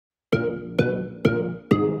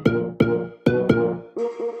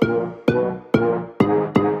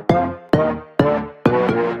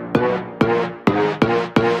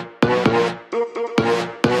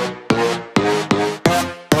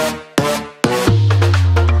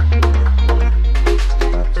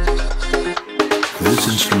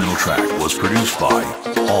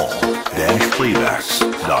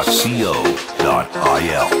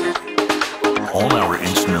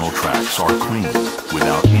are clean,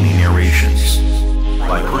 without any narrations.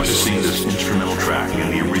 By purchasing this instrumental track in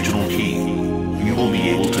the original key, you will be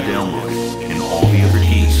able to download it in all the other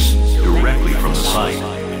keys directly from the site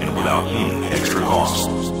and without any extra cost.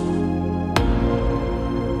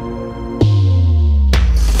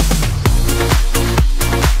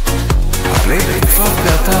 הפלייבק הופק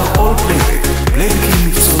באתר all-playbacks, פלייבקים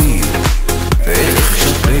מקצועיים. בעת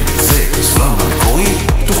רכישת פלייבק זה בסולם המקורי,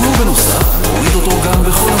 תוכלו בנוסף להוריד אותו גם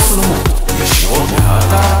בכל הסולמות, ישירות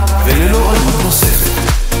מהאתר וללא עלות נוספת.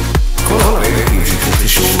 כל הפלייבקים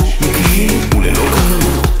שתרכשו נקיים וללא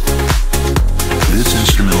כרמלות. This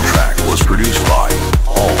instrumental track was produced by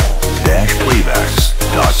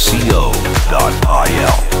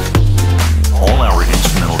all-playbacks.co.il. All our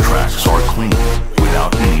instrumental tracks are clean,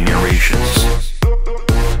 without any narrations.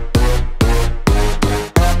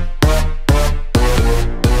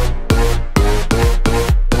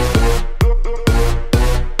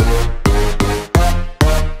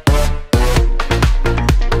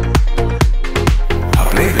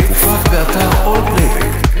 הפלייבק הופק באתר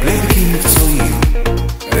all-playbacks, פלייבקים מקצועיים.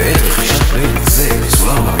 בעת רכישת פלייבק זה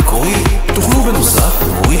בסולם המקורי, תוכלו בנוסף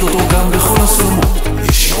להוריד אותו גם בכל הסולמות,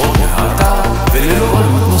 ישירות מהאתר וללא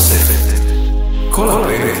עלות נוספת. כל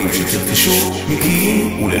הפלייבקים שתרכשו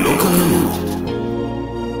נקיים וללא כרמלות.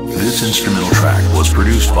 This instrumental track was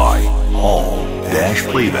produced by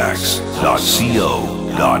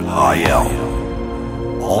all-playbacks.co.il.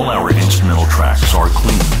 All our instrumental tracks are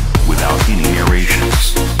clean, without any narrations.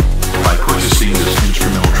 By purchasing this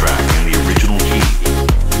instrumental track in the original key,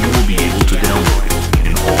 you will be able to download it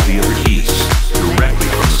in all the other keys directly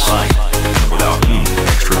from the site and without any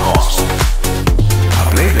extra cost.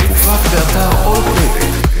 הפלייבק הופק באתר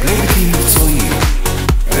all-playbacks, פלייבקים מקצועיים.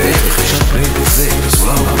 בעת רכישת פלייבק זה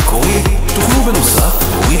בסולם המקורי, תוכלו בנוסף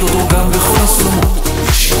להוריד אותו גם בכל הסולמות,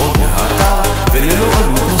 ישירות מהאתר וללא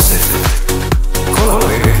עלות נוספת. כל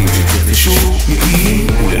הפלייבקים שתרכשו נקיים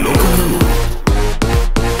וללא כרמלות.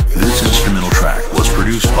 This instrumental track was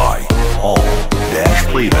produced by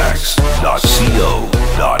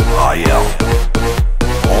all-playbacks.co.il.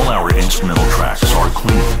 All our instrumental tracks are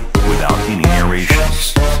clean, without any narrations.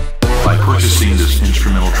 By purchasing this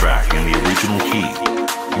instrumental track in the original key,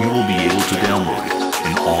 you will be able to download it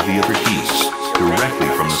in all the other keys directly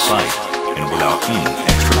from the site and without any